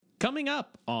Coming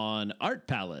up on Art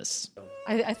Palace.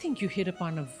 I think you hit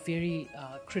upon a very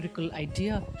critical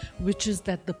idea, which is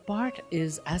that the part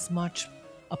is as much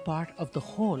a part of the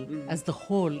whole as the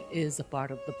whole is a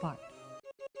part of the part.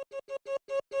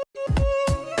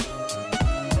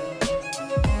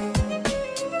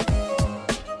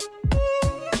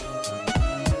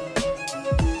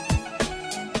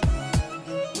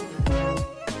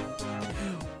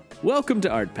 Welcome to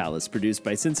Art Palace, produced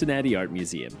by Cincinnati Art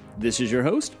Museum. This is your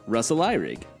host, Russell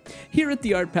Eyrig. Here at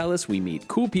the Art Palace, we meet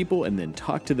cool people and then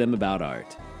talk to them about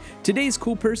art. Today's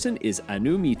cool person is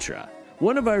Anu Mitra,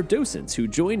 one of our docents who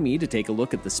joined me to take a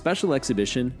look at the special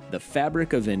exhibition, The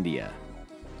Fabric of India.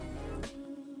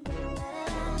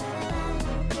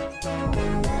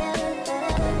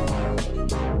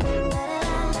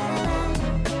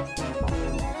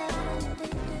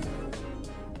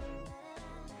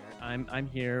 I'm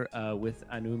here with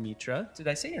Anu Mitra. Did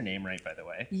I say your name right, by the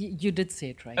way? You did say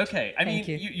it right. Okay. I mean,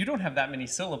 you. You don't have that many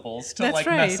syllables to That's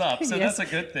mess right. up, so Yes. that's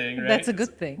a good thing, right? That's a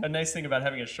good thing. A nice thing about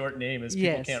having a short name is people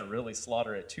Yes. can't really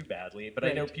slaughter it too badly. But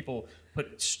I know people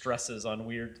put stresses on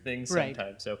weird things Right.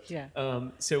 sometimes. So, Yeah.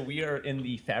 so we are in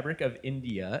the Fabric of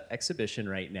India exhibition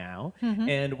right now,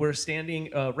 and we're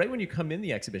standing right when you come in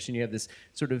the exhibition. You have this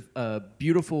sort of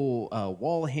beautiful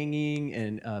wall hanging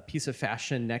and a piece of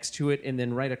fashion next to it, and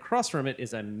then right across from it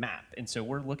is a map. And so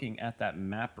we're looking at that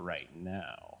map right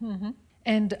now.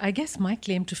 And I guess my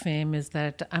claim to fame is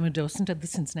that I'm a docent at the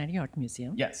Cincinnati Art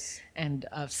Museum. Yes. And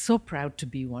so proud to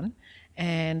be one.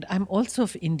 And I'm also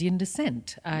of Indian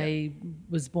descent. I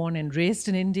was born and raised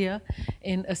in India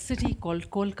in a city called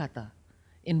Kolkata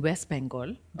in West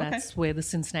Bengal. That's where the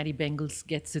Cincinnati Bengals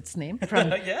gets its name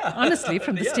from. Honestly,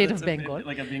 from the state of Bengal.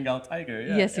 Like a Bengal tiger.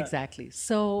 Yes, exactly.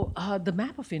 So the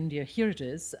map of India, here it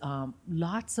is.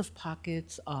 Lots of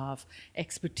pockets of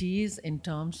expertise in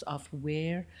terms of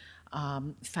where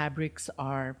fabrics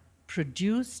are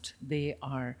produced, they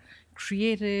are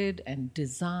created and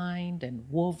designed and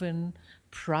woven,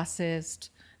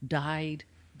 processed, dyed,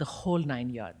 the whole 9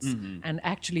 yards. And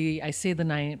actually, I say the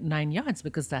nine yards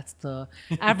because that's the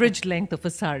average length of a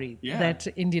sari that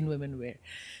Indian women wear.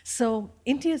 So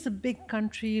India is a big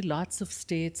country, lots of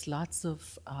states, lots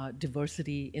of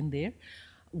diversity in there.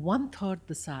 1/3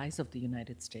 the size of the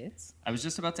United States. I was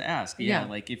just about to ask. Yeah.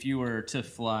 Like if you were to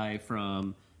fly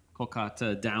from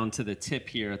Kolkata down to the tip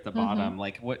here at the bottom,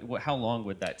 like how long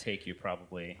would that take you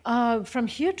probably? From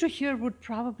here to here would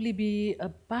probably be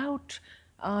about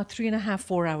 3.5,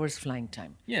 4 hours flying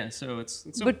time. Yeah, so it's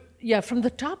But yeah, from the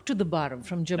top to the bottom,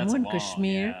 from Jammu That's and long,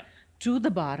 Kashmir yeah. to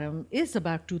the bottom is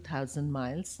about 2,000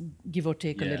 miles, give or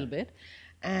take a Yeah. little bit.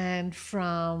 And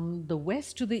from the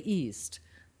west to the east,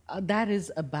 that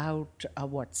is about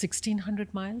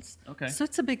 1,600 miles. Okay. So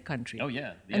it's a big country. Oh,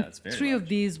 yeah. Yeah, And it's very three large. of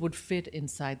these would fit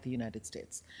inside the United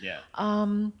States. Yeah.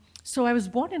 So I was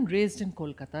born and raised in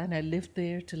Kolkata, and I lived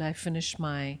there till I finished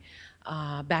my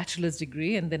bachelor's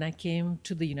degree, and then I came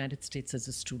to the United States as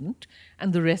a student,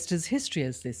 and the rest is history,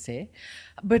 as they say.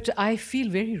 But I feel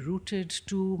very rooted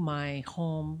to my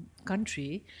home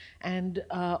country, and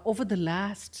over the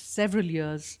last several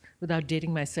years, without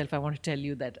dating myself, I want to tell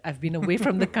you that I've been away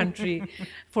from the country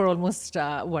for almost,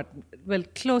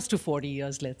 close to 40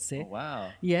 years, let's say. Oh,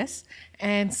 wow. Yes,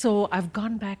 and so I've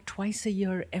gone back twice a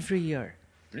year, every year.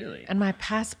 Really? And my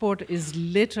passport is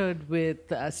littered with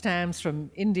stamps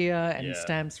from India and Yeah.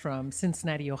 stamps from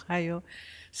Cincinnati, Ohio.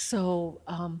 So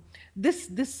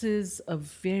this is a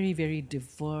very, very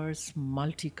diverse,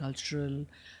 multicultural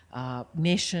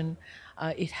nation.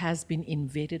 It has been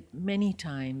invaded many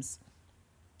times.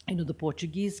 You know, the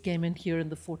Portuguese came in here in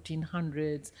the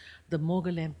 1400s. The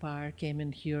Mughal Empire came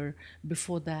in here.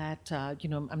 Before that,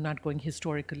 I'm not going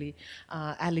historically.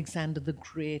 Alexander the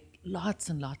Great, lots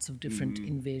and lots of different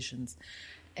invasions.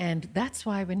 And that's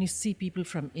why when you see people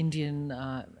from Indian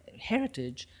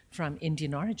heritage, from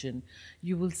Indian origin,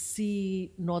 you will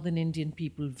see Northern Indian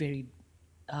people very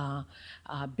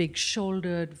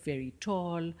big-shouldered, very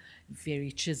tall,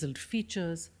 very chiseled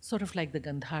features, sort of like the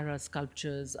Gandhara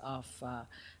sculptures of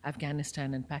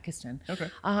Afghanistan and Pakistan. Okay.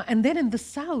 And then in the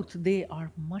south, they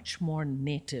are much more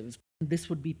native. This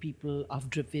would be people of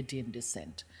Dravidian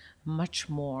descent, much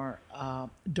more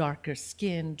darker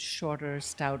skinned, shorter,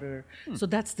 stouter. So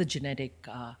that's the genetic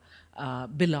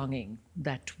belonging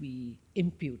that we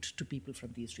impute to people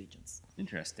from these regions.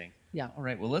 Interesting. Yeah. All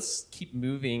right. Well, let's keep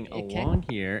moving Okay. along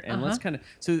here, and let's kind of.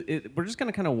 We're just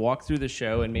going to kind of walk through the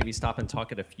show and maybe stop and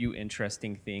talk at a few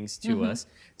interesting things to us.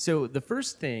 So the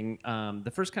first thing,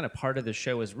 the first kind of part of the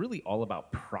show is really all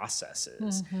about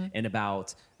processes and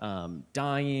about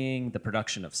dyeing, the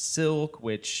production of silk,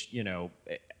 which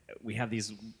we have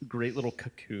these great little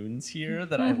cocoons here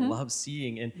that I love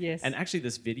seeing. Yes. And actually,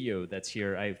 this video that's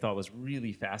here I thought was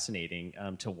really fascinating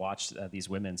to watch these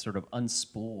women sort of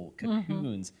unspool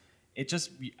cocoons. It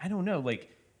just, I don't know, like,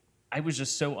 I was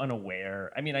just so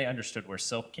unaware. I mean, I understood where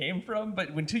silk came from,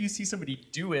 but until you see somebody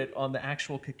do it on the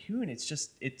actual cocoon, it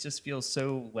just feels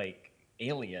so like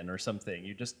alien or something.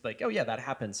 You're just like, oh yeah, that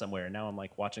happened somewhere. And now I'm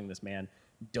like watching this man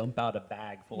dump out a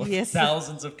bag full of Yes.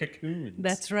 thousands of cocoons.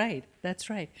 That's right. That's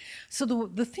right. So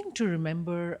the thing to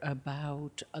remember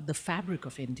about the fabric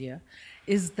of India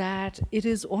is that it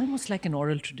is almost like an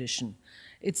oral tradition.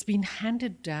 It's been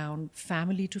handed down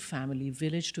family to family,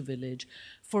 village to village,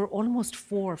 for almost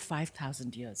 4,000 or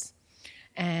 5,000 years,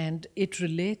 and it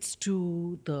relates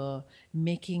to the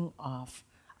making of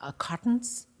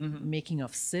cottons, making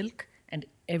of silk, and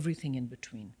everything in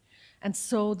between. And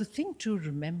so the thing to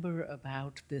remember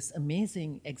about this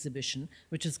amazing exhibition,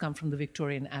 which has come from the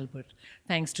Victorian Albert,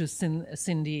 thanks to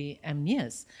Cindy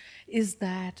Amnias, is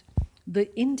that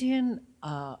the Indian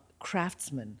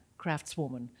craftswoman,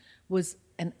 was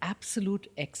an absolute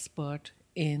expert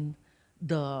in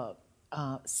the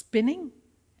spinning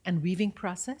and weaving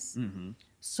process.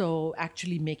 So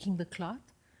actually making the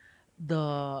cloth,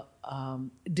 the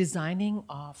designing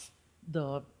of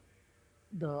the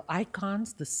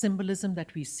icons, the symbolism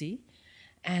that we see,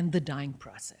 and the dyeing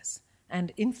process.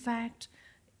 And in fact,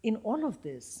 in all of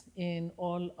this, in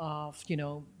all of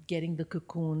getting the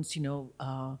cocoons,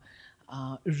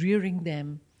 rearing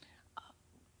them,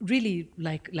 really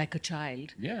like a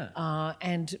child, Yeah.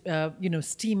 and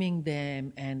steaming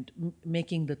them and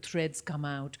making the threads come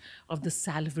out of the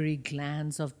salivary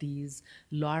glands of these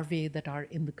larvae that are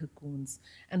in the cocoons,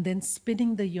 and then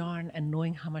spinning the yarn and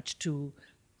knowing how much to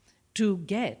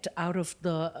get out of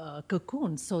the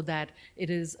cocoon so that it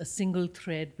is a single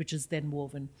thread which is then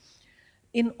woven.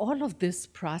 In all of this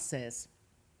process,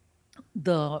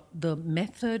 the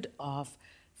method of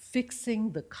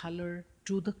fixing the color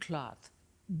to the cloth,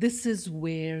 this is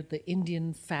where the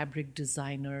Indian fabric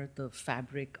designer, the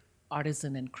fabric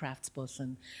artisan and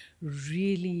craftsperson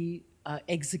really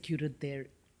executed their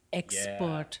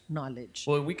expert knowledge.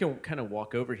 Well, we can kind of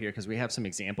walk over here because we have some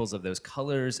examples of those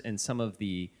colors and some of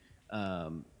the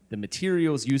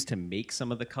materials used to make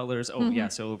some of the colors. Oh, yeah.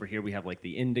 So over here we have like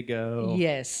the indigo.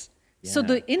 Yes. So Yeah.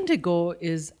 the indigo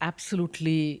is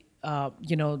absolutely,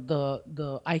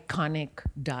 the iconic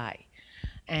dye.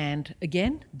 And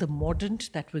again, the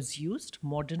mordant that was used,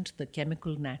 mordant, the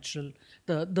chemical natural,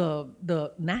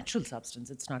 the natural substance,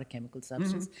 it's not a chemical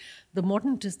substance. The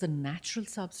mordant is the natural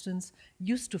substance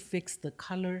used to fix the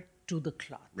color to the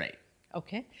cloth. Right.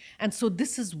 Okay? And so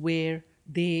this is where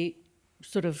they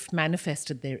sort of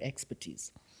manifested their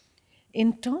expertise.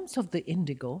 In terms of the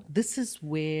indigo, this is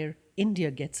where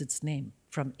India gets its name,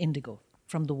 from indigo,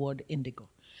 from the word indigo.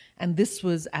 And this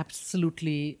was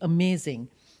absolutely amazing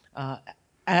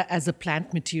as a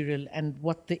plant material and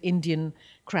what the Indian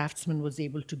craftsman was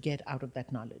able to get out of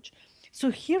that knowledge.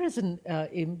 So here is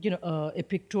a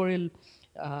pictorial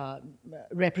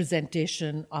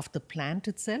representation of the plant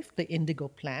itself, the indigo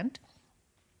plant.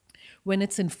 When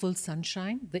it's in full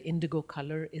sunshine, the indigo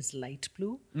color is light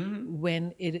blue.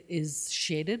 When it is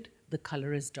shaded, the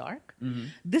color is dark.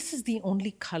 This is the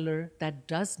only color that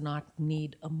does not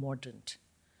need a mordant.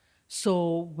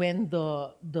 So when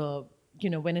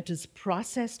when it is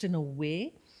processed in a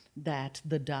way that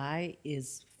the dye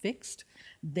is fixed,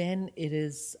 then it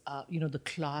is the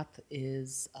cloth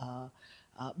is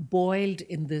boiled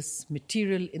in this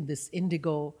material, in this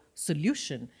indigo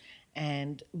solution,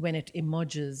 and when it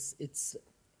emerges,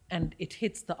 it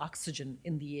hits the oxygen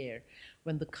in the air.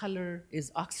 When the color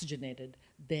is oxygenated,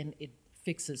 then it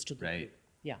fixes to the blue.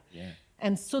 Yeah.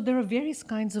 And so there are various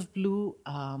kinds of blue.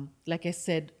 Like I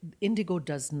said, indigo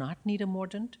does not need a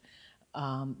mordant.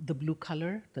 The blue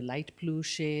color, the light blue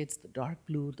shades, the dark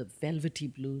blue, the velvety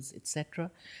blues,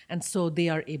 etc. And so they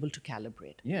are able to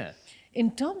calibrate. Yeah.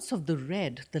 In terms of the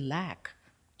red, the lac,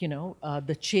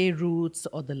 the che roots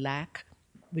or the lac,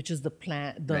 which is the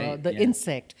plant, the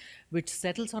insect, which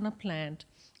settles on a plant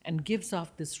and gives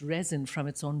off this resin from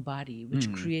its own body,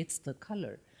 which creates the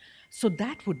color. So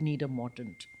that would need a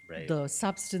mordant, the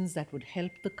substance that would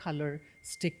help the color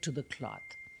stick to the cloth.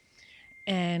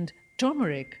 And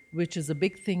turmeric, which is a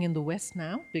big thing in the West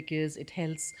now because it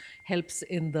helps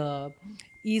in the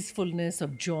easefulness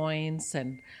of joints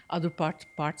and other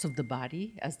parts of the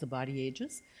body as the body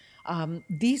ages.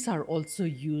 These are also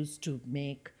used to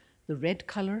make the red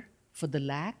color for the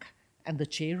lac and the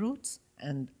che roots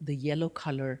and the yellow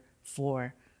color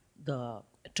for the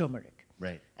turmeric.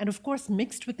 Right. And of course,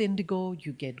 mixed with indigo,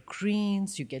 you get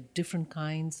greens, you get different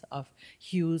kinds of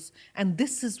hues. And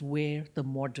this is where the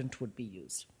mordant would be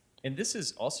used. And this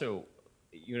is also,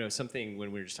 something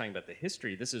when we were just talking about the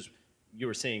history, you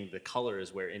were saying the color is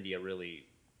where India really,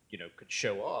 could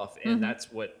show off. And that's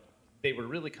what they were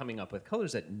really coming up with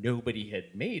colors that nobody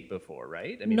had made before,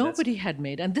 right? I mean, Nobody had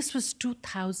made, and this was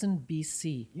 2000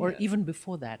 BC or Yeah. even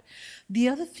before that. The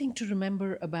other thing to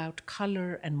remember about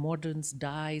color and mordants,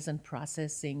 dyes and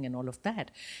processing and all of that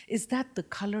is that the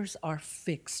colors are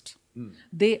fixed.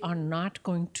 They are not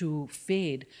going to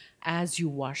fade as you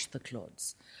wash the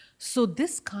clothes. So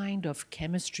this kind of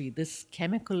chemistry, this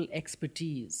chemical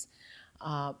expertise,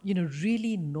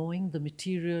 really knowing the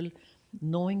material,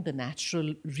 knowing the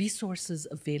natural resources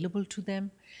available to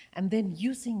them, and then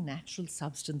using natural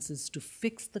substances to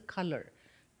fix the color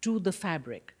to the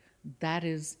fabric. That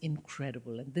is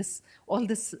incredible. And all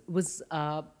this was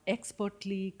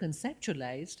expertly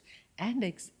conceptualized and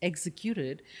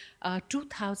executed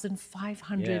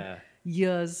 2,500 Yeah.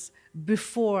 years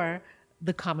before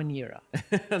the Common Era.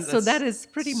 So that is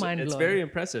pretty mind-blowing. It's very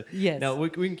impressive. Yes. Now, we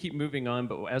can keep moving on,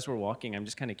 but as we're walking, I'm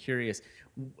just kind of curious.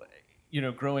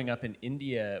 Growing up in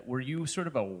India, were you sort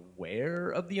of aware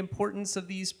of the importance of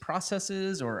these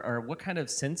processes, or what kind of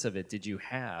sense of it did you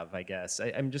have, I guess?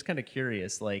 I'm just kind of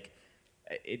curious. Like,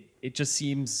 it just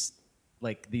seems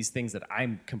like these things that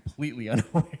I'm completely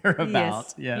unaware about.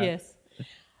 Yes, Yeah. yes.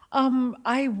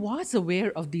 I was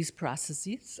aware of these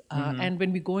processes, and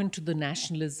when we go into the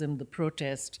nationalism, the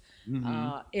protest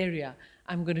area,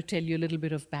 I'm going to tell you a little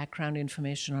bit of background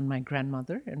information on my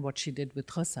grandmother and what she did with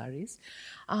her saris.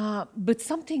 But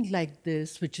something like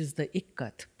this, which is the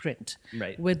ikkat print,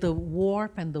 Right. where the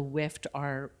warp and the weft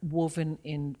are woven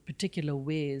in particular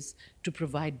ways to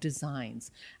provide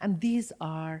designs. And these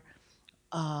are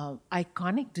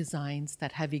iconic designs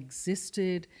that have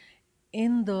existed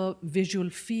in the visual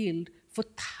field for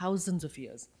thousands of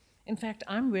years. In fact,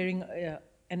 I'm wearing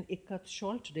an ikat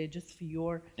shawl today just for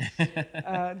your,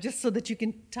 just so that you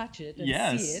can touch it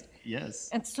and see it. Yes.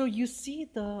 And so you see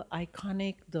the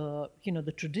iconic,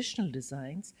 the traditional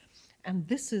designs, and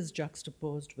this is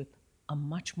juxtaposed with a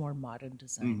much more modern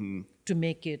design to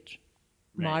make it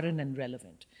modern and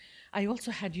relevant. I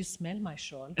also had you smell my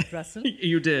shawl, Russell.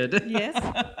 You did. Yes,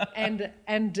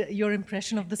 and your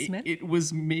impression of the smell. It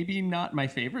was maybe not my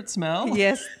favorite smell.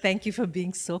 Yes, thank you for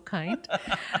being so kind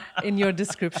in your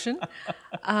description.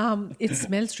 It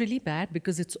smells really bad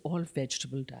because it's all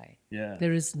vegetable dye. Yeah.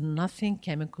 There is nothing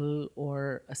chemical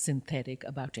or synthetic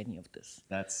about any of this.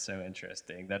 That's so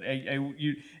interesting.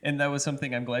 And that was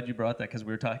something I'm glad you brought that, because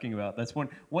we were talking about. That's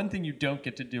one thing you don't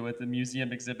get to do at the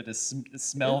museum exhibit is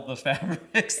smell the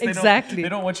fabrics. Exactly. They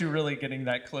don't want you really getting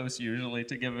that close usually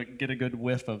to get a good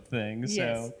whiff of things.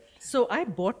 Yes. So I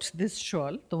bought this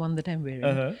shawl, the one that I'm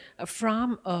wearing,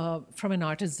 from an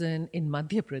artisan in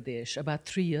Madhya Pradesh about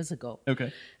 3 years ago.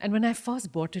 Okay. And when I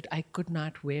first bought it, I could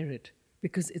not wear it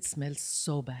because it smells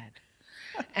so bad.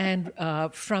 And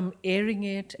from airing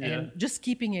it and just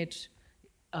keeping it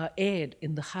aired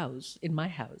in my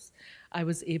house, I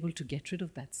was able to get rid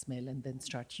of that smell and then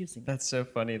start using it. That's so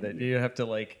funny that you have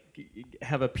to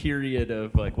have a period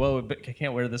of well, but I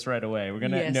can't wear this right away. We're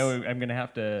gonna Yes. I'm gonna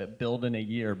have to build in a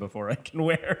year before I can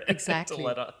wear it. Exactly. To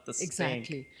let out the stink.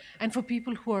 Exactly. And for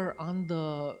people who are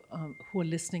who are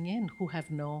listening in, who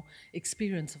have no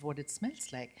experience of what it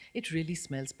smells like, it really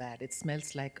smells bad. It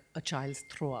smells like a child's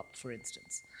throw up, for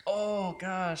instance. Oh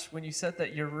gosh, when you said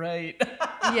that, you're right.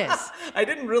 Yes. I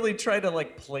didn't really try to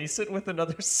place it with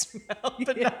another smell,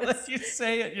 but now Yes. that you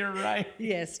say it, you're right.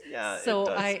 Yes. Yeah, it So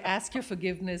does. I ask your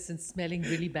forgiveness in smelling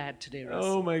really bad today, Russ.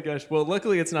 Oh my gosh. Well,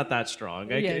 luckily it's not that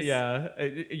strong. Yes.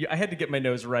 I had to get my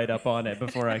nose right up on it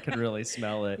before I could really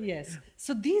smell it. Yes.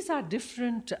 So these are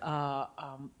different,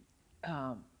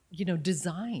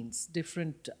 designs,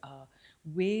 different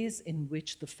ways in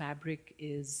which the fabric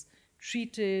is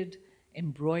treated,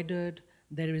 embroidered.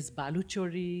 There is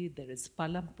baluchori, there is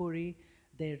palampuri,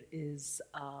 there is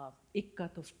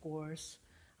ikkat, of course.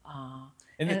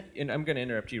 And I'm going to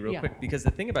interrupt you real Yeah. quick, because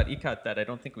the thing about ikat that I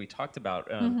don't think we talked about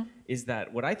is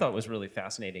that what I thought was really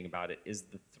fascinating about it is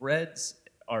the threads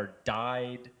are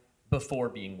dyed before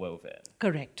being woven.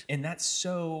 Correct. And that's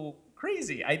so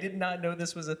crazy. I did not know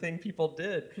this was a thing people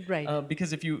did. Right.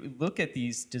 Because if you look at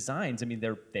these designs, I mean,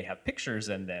 they have pictures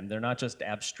in them. They're not just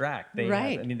abstract.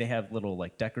 Right. They have little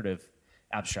decorative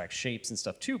abstract shapes and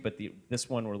stuff too. But this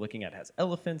one we're looking at has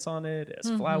elephants on it. It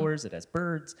has flowers. It has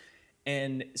birds.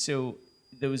 And so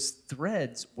those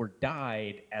threads were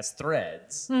dyed as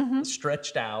threads,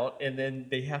 stretched out, and then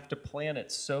they have to plan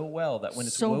it so well that when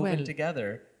it's So woven well.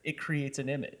 together, it creates an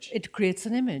image. It creates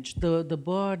an image. The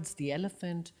birds, the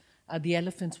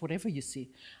elephants, whatever you see.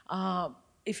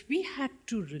 If we had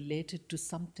to relate it to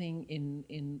something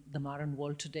in the modern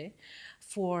world today,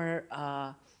 for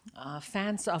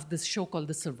fans of this show called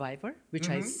The Survivor, which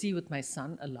I see with my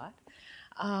son a lot,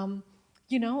 um,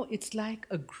 it's like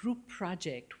a group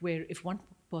project where if one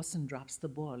person drops the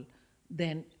ball,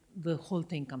 then the whole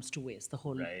thing comes to waste, the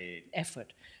whole Right.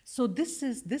 effort. So the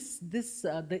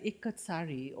ikat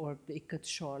sari or the ikat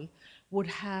shawl would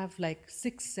have like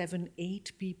 6, 7,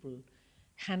 8 people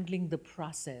handling the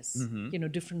process.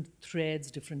 Different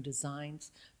threads, different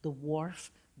designs, the warp,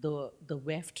 the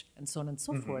weft, and so on and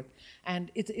so forth.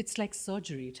 And it's like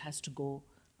surgery. It has to go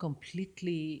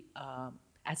completely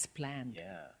as planned.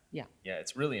 Yeah. Yeah. Yeah,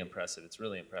 it's really impressive. It's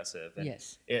really impressive. And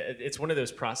Yes. it's one of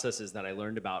those processes that I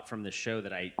learned about from the show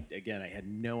that I had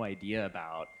no idea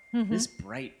about. Mm-hmm. This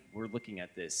bright, we're looking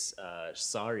at this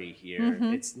sari here.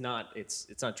 Mm-hmm. It's not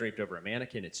draped over a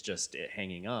mannequin. It's just it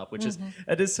hanging up, which Mm-hmm.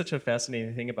 that is such a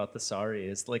fascinating thing about the sari.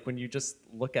 Is like when you just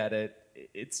look at it,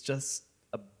 it's just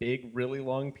a big, really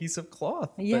long piece of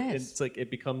cloth. But Yes. it's like it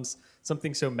becomes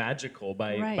something so magical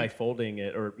by Right. folding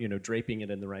it or draping it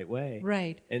in the right way.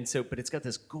 Right. And so, but it's got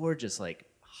this gorgeous, like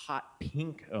hot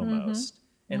pink Mm-hmm. almost.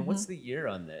 And what's the year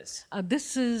on this?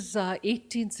 This is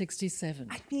 1867.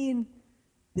 I mean,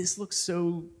 this looks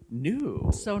so new.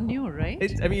 So new, right? I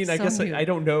So guess new. I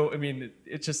don't know. I mean,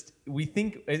 it's just we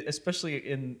think, especially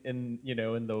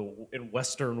in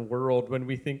Western world, when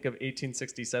we think of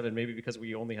 1867, maybe because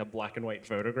we only have black and white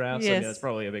photographs. I mean, Yes. that's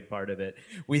probably a big part of it.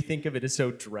 We think of it as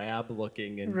so drab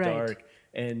looking and Right. dark,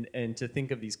 and to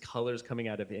think of these colors coming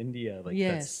out of India, like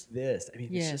Yes. that's this. I mean,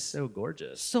 it's Yes. just so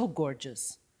gorgeous. So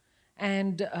gorgeous.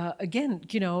 And again,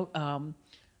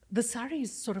 the sari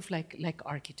is sort of like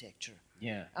architecture.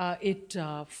 Yeah. It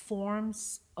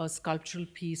forms a sculptural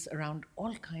piece around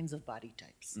all kinds of body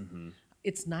types.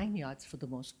 It's 9 yards for the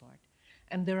most part.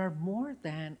 And there are more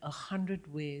than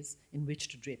 100 ways in which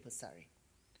to drape a sari.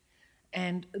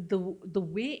 And the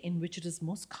way in which it is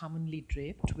most commonly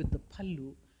draped, with the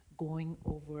pallu going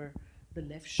over the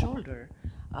left shoulder,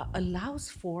 allows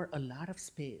for a lot of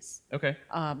space, Okay.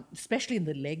 especially in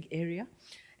the leg area.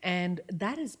 And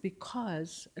that is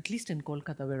because, at least in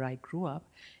Kolkata, where I grew up,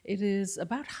 it is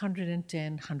about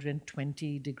 110,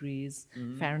 120 degrees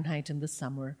Fahrenheit in the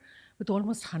summer with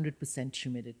almost 100%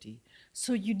 humidity.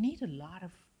 So you need a lot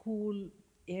of cool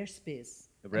airspace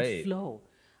Right. and flow.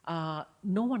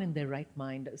 No one in their right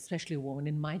mind, especially a woman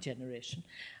in my generation,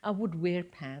 would wear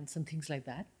pants and things like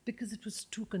that because it was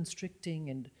too constricting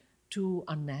and too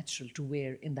unnatural to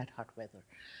wear in that hot weather.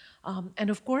 And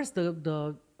of course,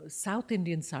 the South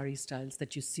Indian sari styles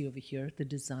that you see over here, the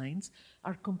designs,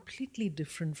 are completely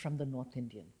different from the North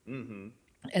Indian.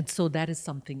 And so that is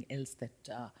something else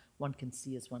that one can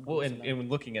see as one Well, goes and along. when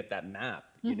looking at that map,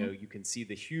 you can see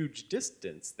the huge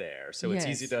distance there. So it's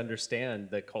easy Yes. to understand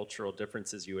the cultural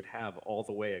differences you would have all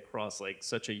the way across like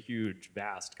such a huge,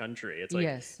 vast country. It's like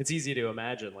Yes. it's easy to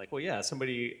imagine, like, well, yeah,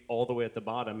 somebody all the way at the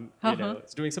bottom,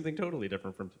 is doing something totally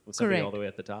different from somebody all Correct. the way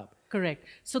at the top. Correct.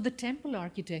 So the temple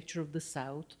architecture of the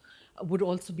South would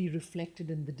also be reflected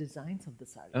in the designs of the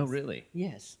saris. Oh, really?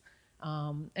 Yes.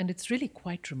 And it's really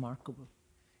quite remarkable.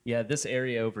 Yeah, this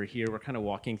area over here, we're kind of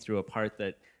walking through a part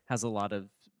that has a lot of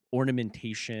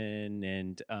ornamentation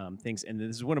and things. And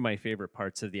this is one of my favorite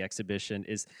parts of the exhibition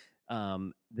is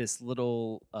this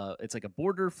little, it's like a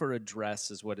border for a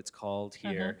dress is what it's called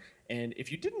here. And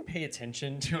if you didn't pay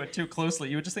attention to it too closely,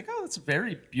 you would just think, oh, it's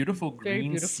very beautiful Very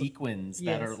green beautiful. sequins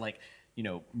that are Yes. like,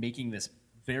 making this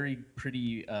very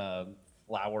pretty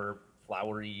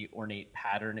flowery, ornate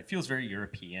pattern. It feels very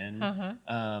European.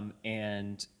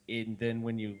 And then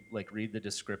when you like read the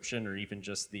description or even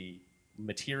just the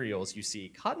materials, you see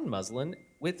cotton muslin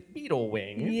with beetle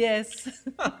wing. Yes.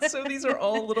 So these are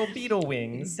all little beetle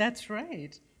wings, That's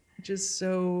right. which is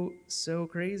so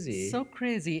crazy. So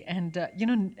crazy. And,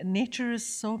 nature is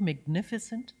so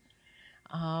magnificent.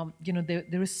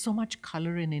 There is so much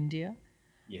color in India.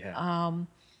 yeah.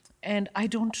 And I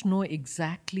don't know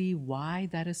exactly why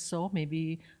that is so.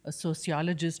 Maybe a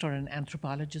sociologist or an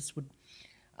anthropologist would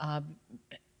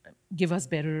give us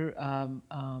better,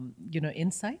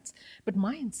 insights. But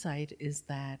my insight is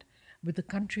that with a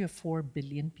country of 4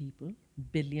 billion people,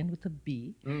 billion with a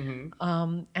B,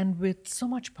 and with so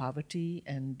much poverty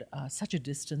and such a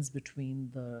distance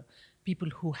between the people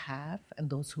who have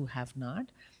and those who have not,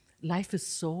 life is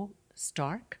so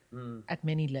stark at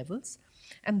many levels.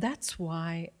 And that's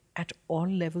why at all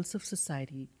levels of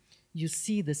society, you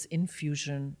see this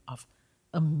infusion of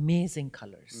amazing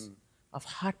colors, of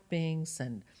hot pinks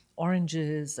and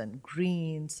oranges and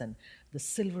greens and the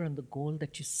silver and the gold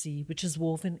that you see, which is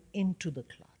woven into the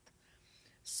cloth.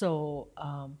 So,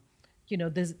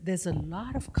 there's a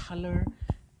lot of color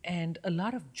and a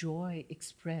lot of joy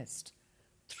expressed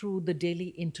through the daily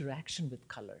interaction with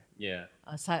color. Yeah.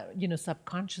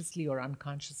 Subconsciously or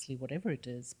unconsciously, whatever it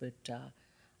is. But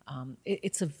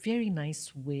it's a very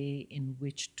nice way in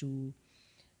which to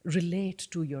relate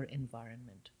to your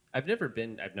environment. I've never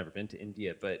been to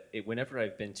India, but whenever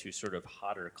I've been to sort of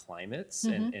hotter climates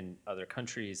and other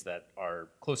countries that are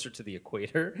closer to the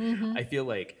equator, I feel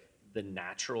like the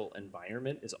natural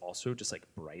environment is also just like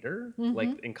brighter,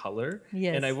 like in color.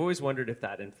 Yes. And I've always wondered if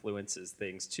that influences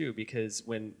things too, because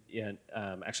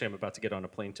actually I'm about to get on a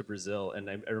plane to Brazil, and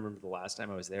I remember the last time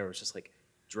I was there, I was just like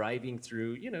driving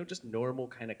through, just normal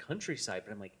kind of countryside,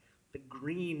 but I'm like, the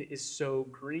green is so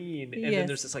green. And then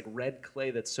there's this like red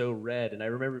clay that's so red. And I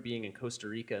remember being in Costa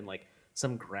Rica and like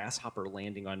some grasshopper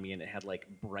landing on me and it had like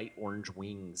bright orange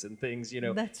wings and things,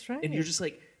 That's right. And you're just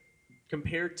like,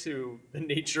 compared to the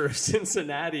nature of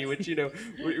Cincinnati, which,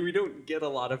 we don't get a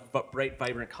lot of bright,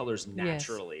 vibrant colors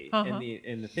naturally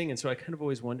in the thing. And so I kind of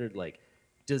always wondered, like,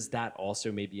 does that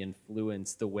also maybe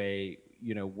influence the way,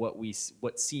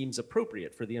 what seems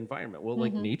appropriate for the environment? Well,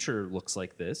 like nature looks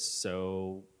like this,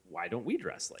 so why don't we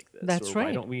dress like this? That's right.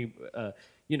 Why don't we,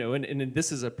 and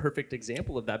this is a perfect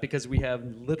example of that because we have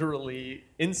literally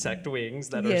insect wings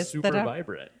that are super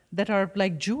vibrant. That are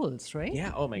like jewels, right?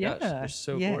 Yeah. Oh my gosh. They're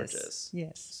so gorgeous.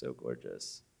 Yes. So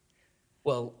gorgeous.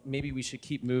 Well, maybe we should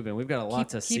keep moving. We've got a lot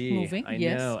to see. Keep moving. I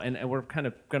know. And we're kind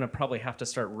of going to probably have to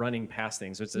start running past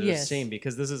things, which is a shame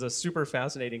because this is a super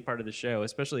fascinating part of the show,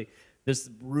 especially this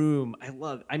room.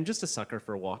 I'm just a sucker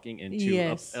for walking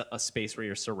into a space where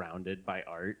you're surrounded by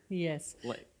art. Yes.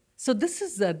 So this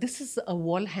is a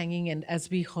wall hanging, and as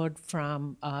we heard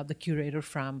from the curator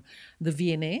from the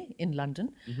V&A in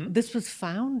London, this was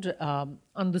found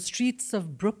on the streets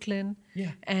of Brooklyn.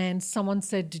 Yeah. And someone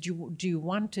said, do you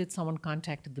want it? Someone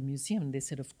contacted the museum, and they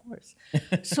said, of course.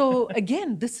 So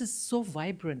again, this is so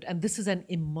vibrant, and this is an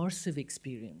immersive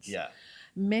experience. Yeah.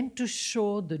 Meant to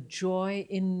show the joy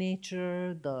in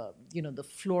nature, the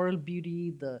floral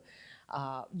beauty, the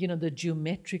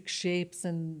geometric shapes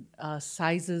and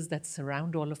sizes that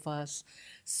surround all of us.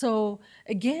 So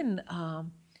again,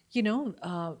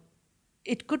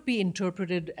 it could be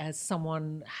interpreted as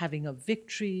someone having a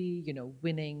victory,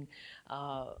 winning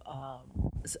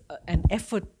an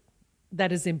effort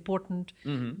that is important,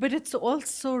 but it's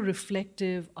also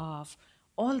reflective of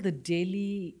all the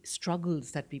daily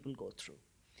struggles that people go through.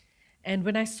 And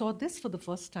when I saw this for the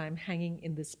first time hanging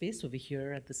in this space over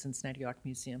here at the Cincinnati Art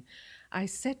Museum, I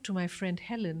said to my friend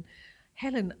Helen,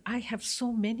 I have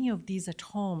so many of these at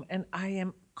home and I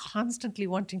am constantly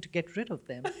wanting to get rid of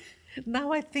them.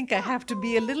 Now I think I have to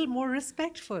be a little more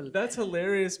respectful. That's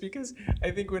hilarious because I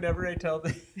think whenever I tell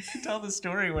the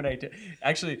story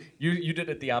actually you did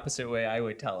it the opposite way I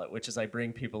would tell it, which is I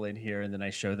bring people in here and then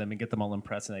I show them and get them all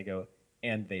impressed and I go,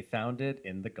 and they found it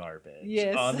in the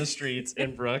garbage on the streets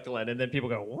in Brooklyn. And then people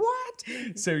go, what?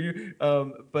 So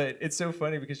but it's so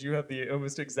funny because you have the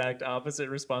almost exact opposite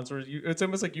response where it's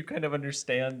almost like you kind of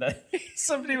understand that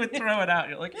somebody would throw it out.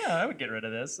 You're like, yeah, I would get rid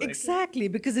of this. Exactly,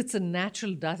 because it's a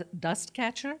natural dust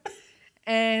catcher.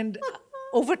 And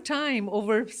over time,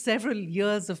 over several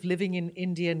years of living in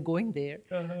India and going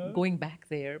back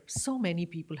there, so many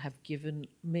people have given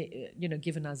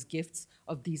us gifts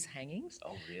of these hangings.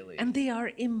 Oh, really? And they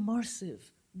are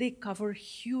immersive. They cover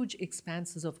huge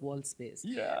expanses of wall space,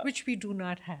 which we do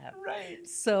not have. Right.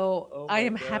 So I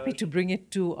am happy to bring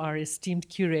it to our esteemed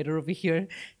curator over here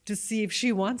to see if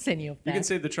she wants any of that. You can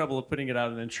save the trouble of putting it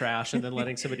out in the trash and then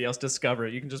letting somebody else discover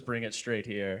it. You can just bring it straight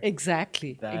here.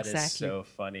 Exactly. That is so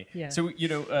funny. Yeah. So,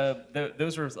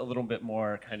 those were a little bit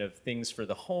more kind of things for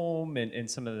the home and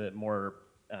some of the more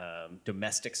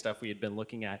domestic stuff we had been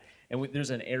looking at. And there's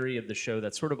an area of the show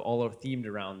that's sort of all themed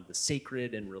around the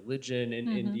sacred and religion in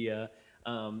India.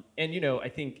 And, I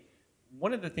think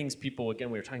one of the things people,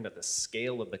 again, we were talking about the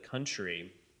scale of the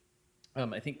country.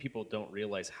 I think people don't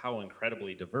realize how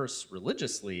incredibly diverse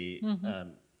religiously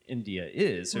India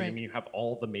is. So, Right. I mean, you have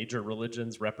all the major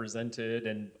religions represented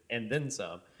and then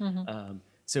some.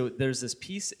 So there's this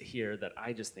piece here that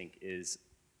I just think is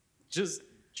just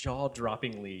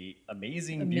jaw-droppingly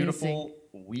amazing, beautiful,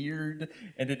 weird,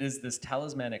 and it is this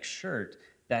talismanic shirt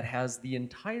that has the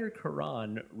entire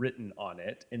Quran written on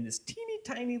it in this teeny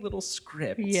tiny little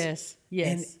script. Yes.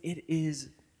 And it is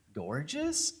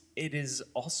gorgeous. It is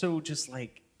also just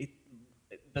like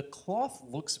the cloth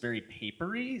looks very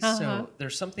papery, Uh-huh. so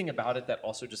there's something about it that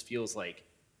also just feels like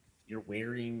you're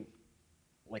wearing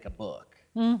like a book.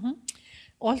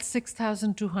 All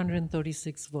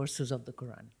 6,236 verses of the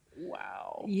Quran.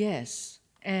 Wow. Yes.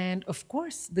 And of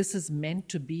course, this is meant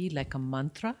to be like a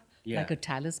mantra, Yeah. like a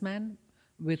talisman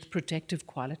with protective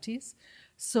qualities.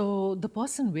 So the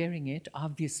person wearing it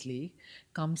obviously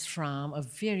comes from a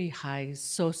very high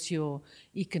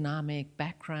socio-economic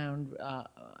background,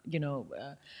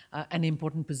 an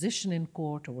important position in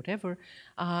court or whatever.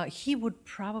 He would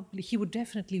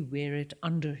definitely wear it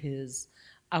under his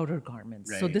outer garments.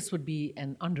 So Right. this would be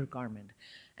an undergarment.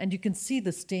 And you can see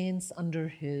the stains under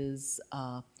his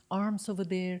arms over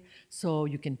there. So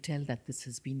you can tell that this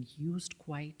has been used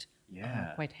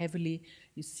Yeah. quite heavily.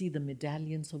 You see the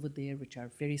medallions over there, which are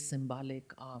very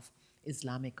symbolic of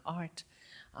Islamic art.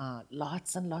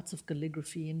 Lots and lots of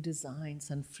calligraphy and designs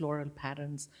and floral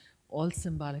patterns, all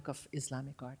symbolic of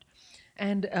Islamic art.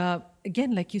 And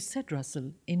again, like you said,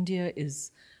 Russell, India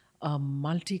is a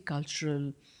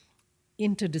multicultural,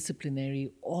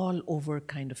 interdisciplinary, all over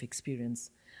kind of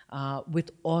experience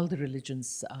with all the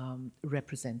religions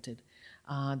represented.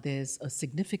 There's a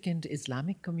significant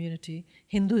Islamic community.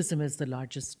 Hinduism is the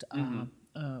largest.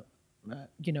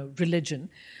 Religion,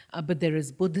 but there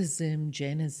is Buddhism,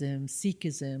 Jainism,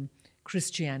 Sikhism,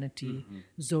 Christianity,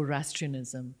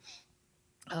 Zoroastrianism.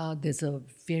 There's a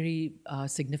very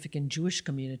significant Jewish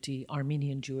community,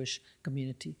 Armenian Jewish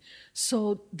community.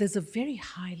 So there's a very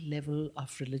high level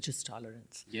of religious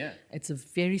tolerance. Yeah. It's a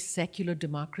very secular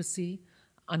democracy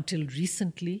until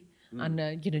recently.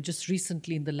 And just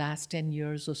recently, in the last 10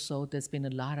 years or so, there's been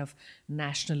a lot of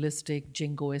nationalistic,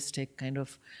 jingoistic kind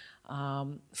of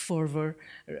fervor,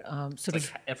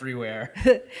 Like everywhere.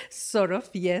 sort of,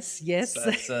 yes.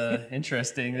 That's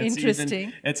interesting. It's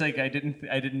Interesting. It's like I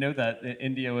didn't know that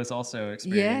India was also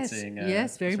experiencing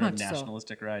yes, very sort of much so.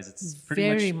 nationalistic rise. It's pretty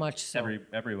Very much much so.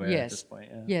 everywhere yes. at this point.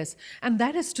 Yeah. Yes. And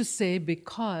that is to say,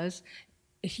 because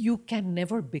you can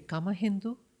never become a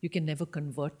Hindu, you can never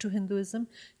convert to Hinduism,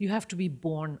 you have to be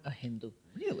born a Hindu.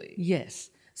 Really?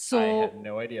 Yes. I So had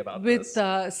no idea about with this.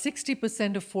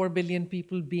 60% of 4 billion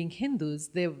people being Hindus,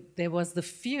 there was the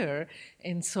fear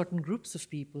in certain groups of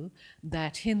people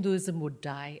that Hinduism would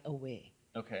die away.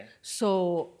 Okay.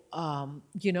 So,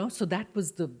 so that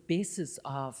was the basis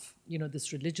of,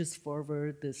 this religious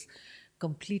fervor, this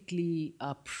completely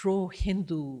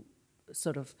pro-Hindu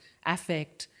sort of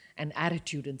affect and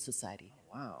attitude in society.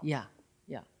 Wow. Yeah.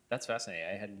 That's fascinating.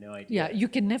 I had no idea. Yeah, you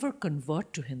can never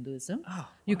convert to Hinduism.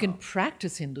 You can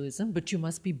practice Hinduism, but you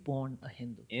must be born a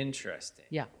Hindu. Interesting.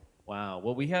 Yeah. Wow.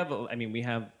 Well, we have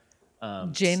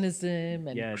Jainism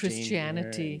and Jain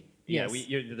Christianity. here. Yes.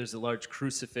 There's a large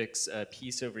crucifix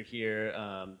piece over here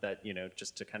that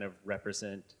just to kind of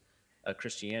represent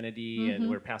Christianity, and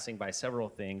we're passing by several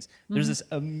things. There's this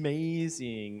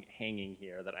amazing hanging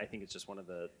here that I think is just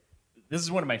this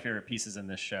is one of my favorite pieces in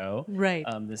this show. Right.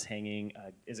 This hanging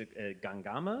is it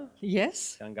Gangama?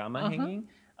 Yes. Gangama hanging,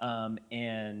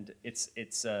 and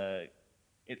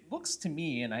it looks to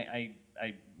me, and I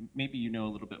maybe you know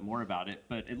a little bit more about it,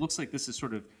 but it looks like this is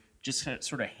sort of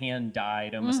hand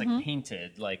dyed, almost like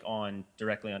painted, like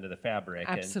directly onto the fabric.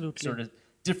 Absolutely. And sort of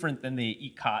different than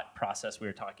the ikat process we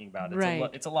were talking about. Right.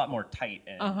 It's a lot more tight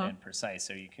and precise,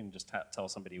 so you can just tell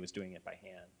somebody was doing it by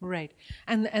hand. Right.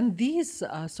 And these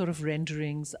sort of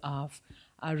renderings of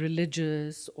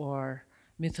religious or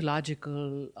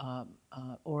mythological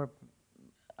or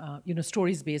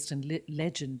stories based in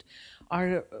legend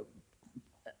are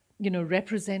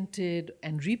represented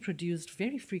and reproduced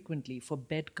very frequently for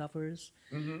bed covers,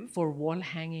 for wall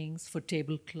hangings, for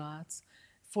tablecloths,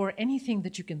 for anything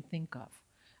that you can think of,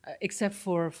 except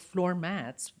for floor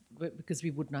mats, because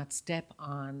we would not step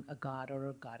on a god or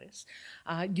a goddess.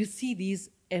 You see these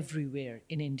everywhere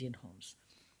in Indian homes.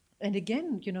 And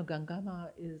again, Gangama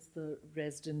is the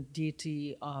resident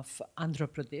deity of Andhra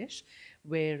Pradesh,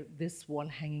 where this wall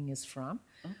hanging is from.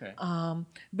 Okay.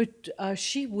 But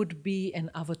she would be an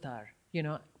avatar,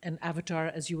 an avatar,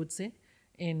 as you would say.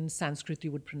 In Sanskrit,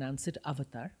 you would pronounce it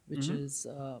avatar, which is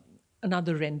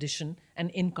another rendition, an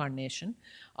incarnation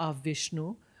of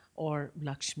Vishnu or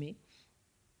Lakshmi.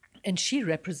 And she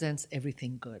represents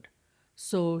everything good.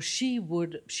 So she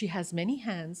has many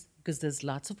hands because there's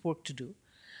lots of work to do.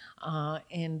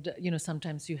 And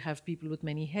sometimes you have people with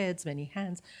many heads, many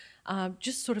hands,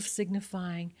 just sort of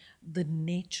signifying the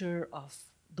nature of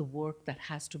the work that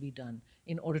has to be done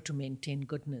in order to maintain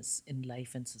goodness in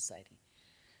life and society.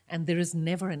 And there is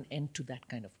never an end to that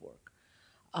kind of work.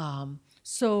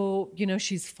 So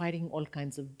she's fighting all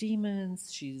kinds of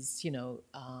demons. She's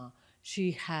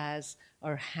She has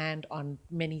her hand on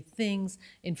many things.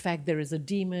 In fact, there is a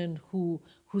demon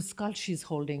whose skull she's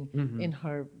holding in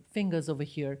her fingers over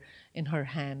here in her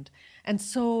hand. And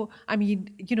so, I mean,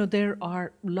 there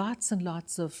are lots and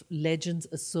lots of legends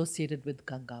associated with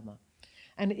Gangama.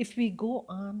 And if we go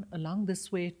on along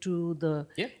this way to the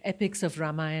Yeah. epics of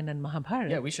Ramayana and Mahabharata,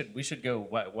 Yeah, we should go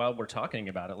while we're talking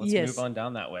about it. Let's Yes. move on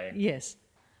down that way. yes,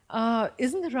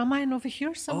 isn't the Ramayana over here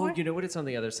Oh, somewhere? you know what? It's on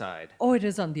the other side. Oh, it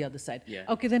is on the other side. Yeah.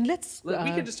 Okay, then let's. We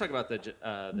can just talk about the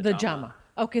The jama.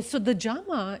 Okay, so the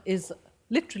jama is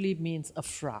literally means a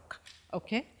frock.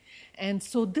 Okay, and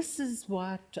so this is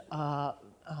what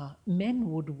men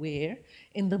would wear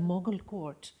in the Mughal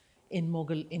court in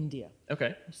Mughal India.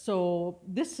 Okay. So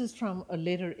this is from a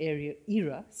later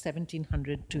era,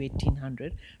 1700 to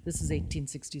 1800. This is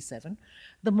 1867.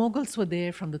 The Mughals were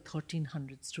there from the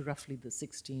 1300s to roughly the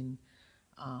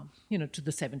to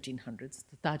the 1700s.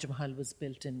 The Taj Mahal was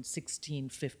built in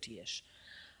 1650-ish.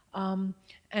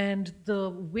 And the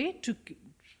way to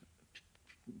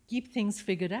keep things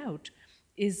figured out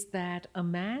is that a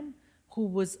man who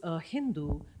was a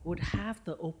Hindu would have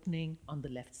the opening on the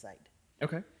left side.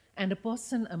 Okay. And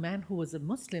a man who was a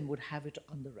Muslim would have it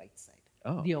on the right side,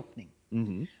 Oh. the opening.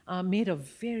 Made of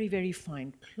very, very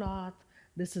fine cloth.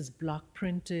 This is block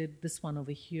printed. This one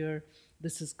over here.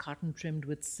 This is cotton trimmed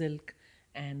with silk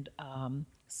and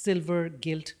silver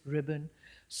gilt ribbon.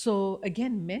 So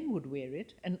again, men would wear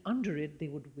it, and under it, they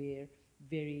would wear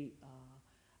very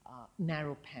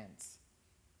narrow pants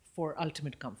for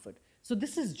ultimate comfort. So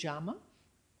this is jama,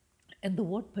 and the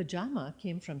word pajama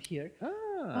came from here.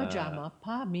 Pajama,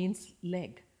 pa means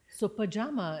leg. So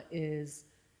pajama is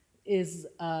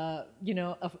a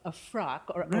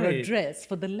frock or a Right. dress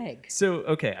for the leg. So,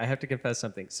 okay, I have to confess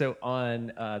something. So,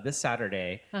 on this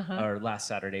Saturday, or last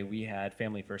Saturday, we had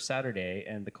Family First Saturday,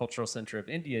 and the Cultural Center of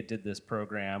India did this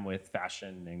program with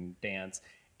fashion and dance.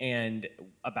 And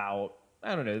about,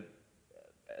 I don't know,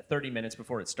 30 minutes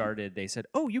before it started, they said,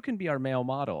 "Oh, you can be our male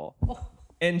model."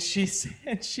 And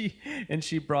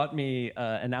she brought me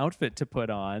an outfit to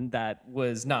put on that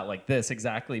was not like this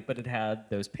exactly, but it had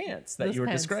those pants that Those you were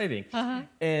pants. describing.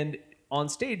 And on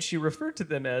stage, she referred to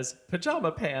them as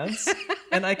pajama pants.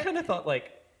 And I kind of thought,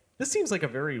 like, this seems like a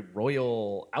very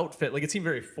royal outfit. Like, it seemed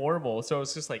very formal. So I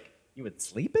was just like, you would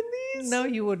sleep in these? No,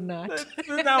 you would not.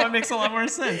 Now it makes a lot more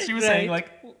sense. She was saying, Right.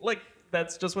 like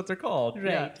that's just what they're called.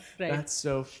 Right, Yeah. right. That's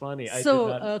so funny. I So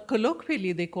did not...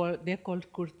 colloquially, they're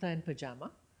called kurta and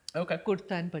pajama. Okay.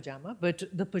 Kurta and pajama, but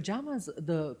the pajamas,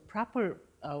 the proper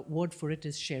word for it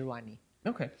is sherwani.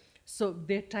 Okay. So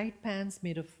they're tight pants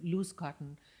made of loose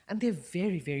cotton, and they're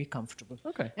very, very comfortable.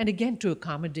 Okay. And again, to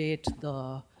accommodate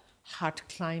the hot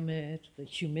climate, the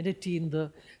humidity in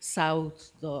the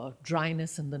south, the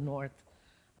dryness in the north.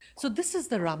 So this is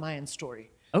the Ramayana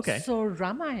story. Okay. So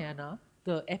Ramayana,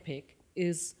 the epic,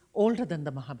 is older than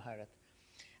the Mahabharata.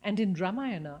 And in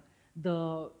Ramayana,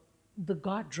 the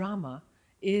god Rama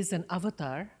is an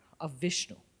avatar of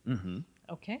Vishnu.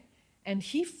 Okay? And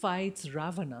he fights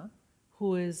Ravana,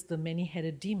 who is the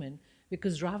many-headed demon,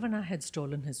 because Ravana had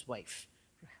stolen his wife,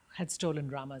 had stolen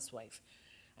Rama's wife.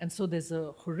 And so there's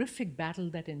a horrific battle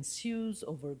that ensues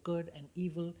over good and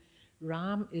evil.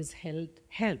 Ram is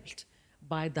helped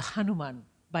by Hanuman,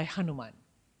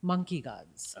 monkey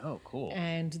gods. Oh, cool.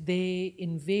 And they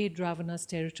invade Ravana's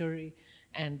territory,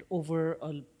 and over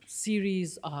a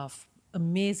series of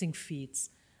amazing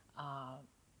feats,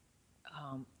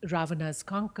 Ravana is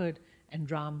conquered, and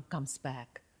Ram comes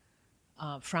back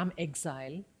from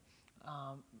exile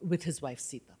with his wife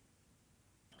Sita.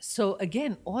 So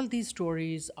again, all these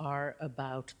stories are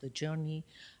about the journey,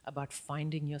 about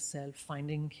finding yourself,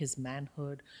 finding his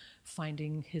manhood,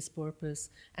 finding his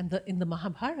purpose. And in the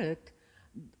Mahabharata,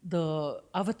 the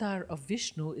avatar of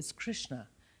Vishnu is Krishna,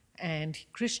 and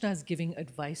Krishna is giving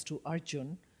advice to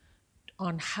Arjun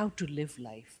on how to live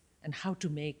life and how to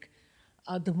make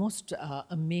the most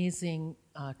amazing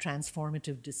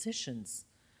transformative decisions,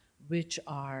 which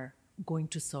are going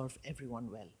to serve everyone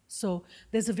well. So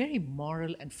there's a very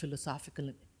moral and philosophical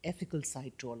and ethical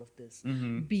side to all of this,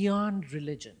 beyond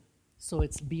religion. So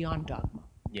it's beyond dogma.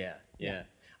 Yeah.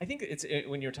 I think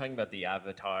when you're talking about the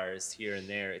avatars here and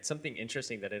there, it's something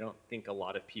interesting that I don't think a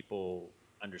lot of people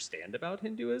understand about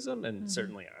Hinduism, and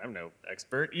certainly I'm no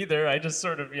expert either. I just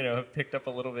sort of, have picked up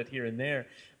a little bit here and there.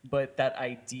 But that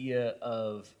idea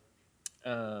of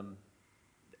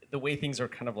the way things are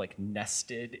kind of like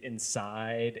nested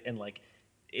inside, and like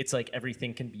it's like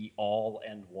everything can be all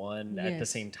and one at the Yes.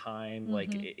 same time. Like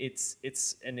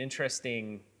it's an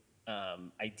interesting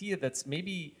idea that's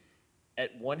maybe at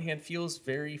one hand feels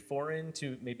very foreign to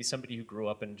maybe somebody who grew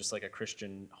up in just like a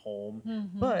Christian home.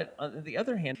 But on the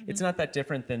other hand, it's not that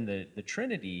different than the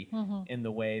Trinity in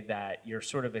the way that you're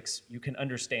sort of, you can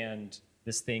understand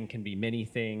this thing can be many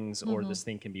things or this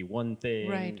thing can be one thing.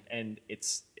 Right. And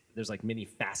there's like many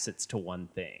facets to one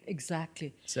thing. Exactly.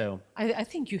 So I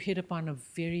think you hit upon a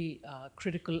very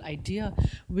critical idea,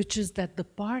 which is that the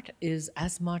part is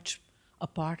as much a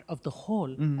part of the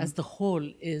whole as the whole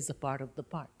is a part of the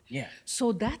part. Yeah. So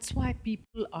that's why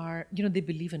people are, they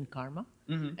believe in karma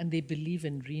and they believe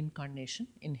in reincarnation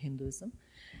in Hinduism.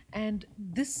 And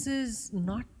this is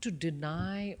not to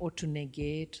deny or to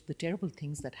negate the terrible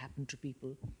things that happen to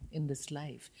people in this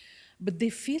life. But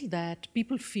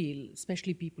people feel,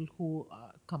 especially people who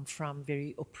come from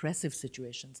very oppressive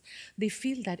situations, they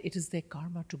feel that it is their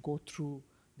karma to go through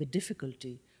the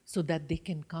difficulty so that they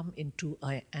can come into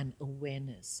an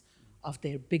awareness of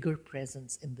their bigger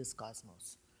presence in this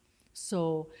cosmos.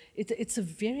 So it's a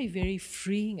very, very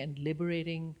freeing and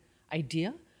liberating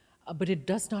idea, but it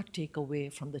does not take away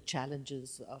from the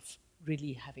challenges of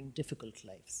really having difficult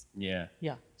lives. yeah.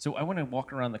 Yeah. So I want to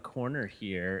walk around the corner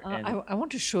here. And I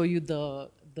want to show you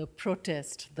the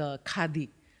protest, the khadi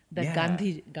that Yeah.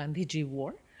 Gandhiji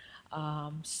wore.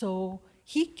 So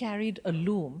he carried a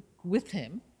loom with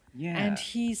him, and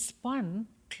he spun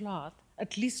cloth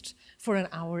at least for an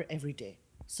hour every day.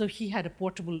 So he had a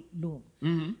portable loom,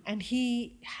 and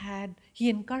he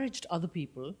encouraged other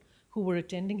people who were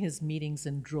attending his meetings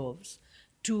in droves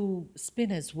to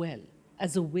spin as well,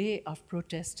 as a way of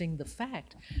protesting the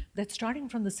fact that starting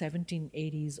from the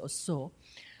 1780s or so,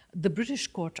 the British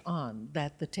caught on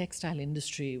that the textile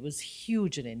industry was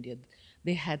huge in India.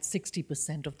 They had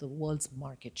 60% of the world's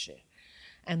market share,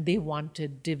 and they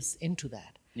wanted dibs into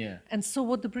that. Yeah. And so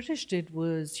what the British did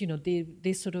was,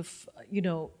 they sort of,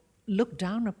 looked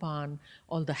down upon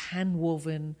all the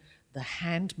hand-woven, the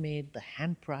handmade, the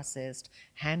hand-processed,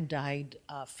 hand-dyed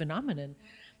phenomenon.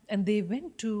 And they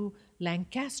went to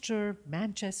Lancaster,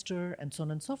 Manchester, and so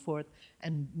on and so forth,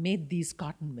 and made these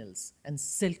cotton mills and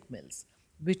silk mills,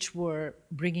 which were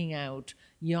bringing out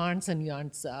yards and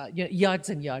yards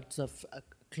of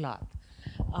cloth.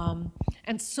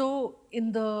 And so,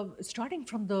 starting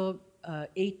from the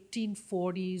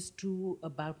 1840s to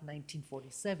about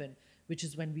 1947, which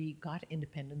is when we got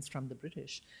independence from the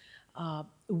British,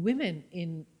 women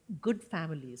in good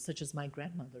families, such as my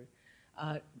grandmother,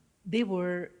 they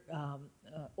were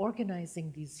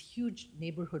organizing these huge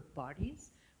neighborhood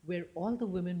parties where all the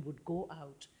women would go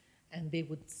out and they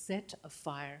would set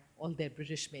afire all their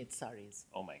British-made saris.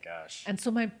 Oh my gosh. And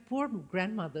so my poor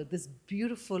grandmother, this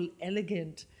beautiful,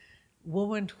 elegant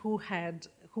woman who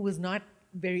was not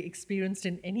very experienced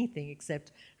in anything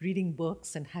except reading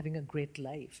books and having a great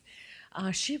life,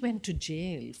 she went to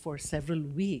jail for several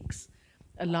weeks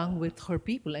along with her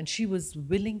people, and she was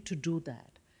willing to do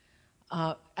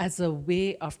that as a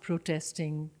way of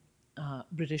protesting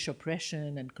British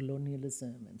oppression and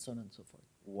colonialism and so on and so forth.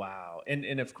 Wow.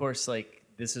 And of course, like,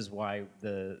 this is why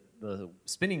the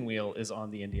spinning wheel is on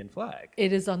the Indian flag.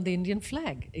 It is on the Indian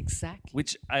flag, exactly.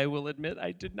 Which I will admit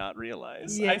I did not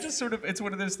realize. Yes. I just sort of, it's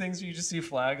one of those things you just see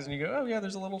flags and you go, oh yeah,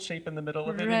 there's a little shape in the middle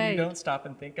of it, and Right. you don't stop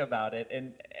and think about it.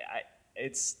 And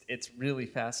it's really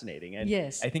fascinating. And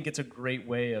Yes. I think it's a great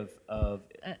way of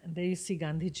There you see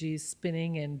Gandhiji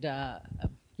spinning and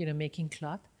making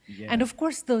cloth. Yeah. And of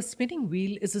course, the spinning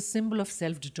wheel is a symbol of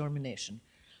self-determination.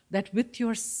 That with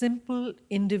your simple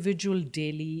individual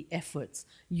daily efforts,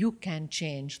 you can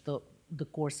change the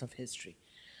course of history.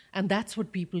 And that's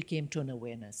what people came to an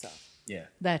awareness of. Yeah.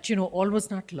 That, all was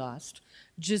not lost.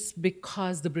 Just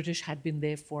because the British had been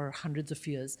there for hundreds of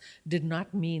years did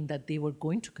not mean that they were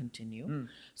going to continue.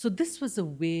 So this was a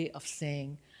way of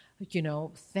saying,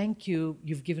 thank you.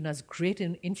 You've given us great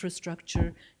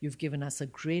infrastructure. You've given us a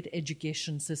great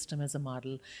education system as a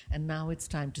model. And now it's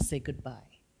time to say goodbye.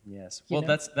 Yes. You Well,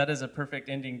 know? that is a perfect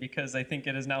ending, because I think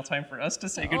it is now time for us to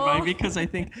say goodbye, because I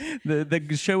think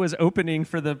the show is opening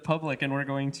for the public and we're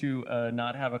going to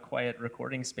not have a quiet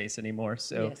recording space anymore.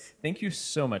 So Yes. Thank you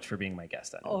so much for being my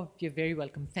guest, Anu. Oh, you're very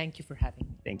welcome. Thank you for having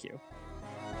me. Thank you.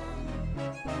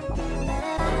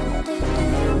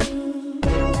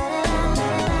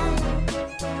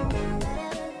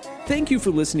 Thank you for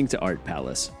listening to Art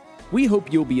Palace. We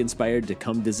hope you'll be inspired to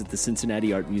come visit the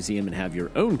Cincinnati Art Museum and have your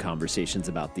own conversations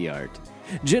about the art.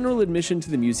 General admission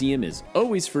to the museum is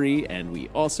always free, and we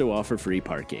also offer free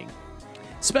parking.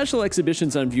 Special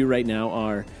exhibitions on view right now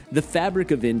are The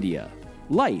Fabric of India,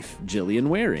 Life, Gillian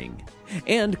Waring,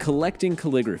 and Collecting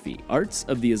Calligraphy, Arts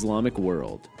of the Islamic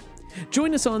World.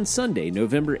 Join us on Sunday,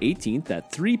 November 18th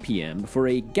at 3 p.m. for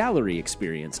a gallery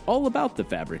experience all about the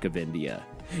fabric of India.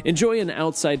 Enjoy an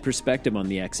outside perspective on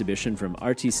the exhibition from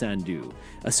Arti Sandhu,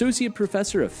 Associate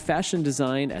Professor of Fashion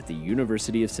Design at the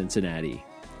University of Cincinnati.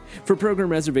 For program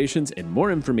reservations and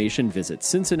more information, visit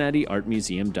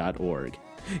cincinnatiartmuseum.org.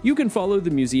 You can follow the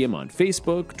museum on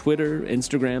Facebook, Twitter,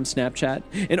 Instagram, Snapchat,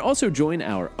 and also join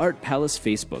our Art Palace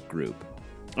Facebook group.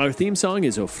 Our theme song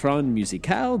is Offrande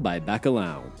Musicale by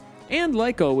Bacalao. And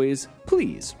like always,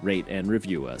 please rate and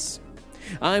review us.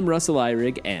 I'm Russell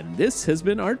Eyrig, and this has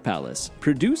been Art Palace,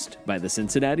 produced by the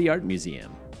Cincinnati Art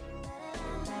Museum.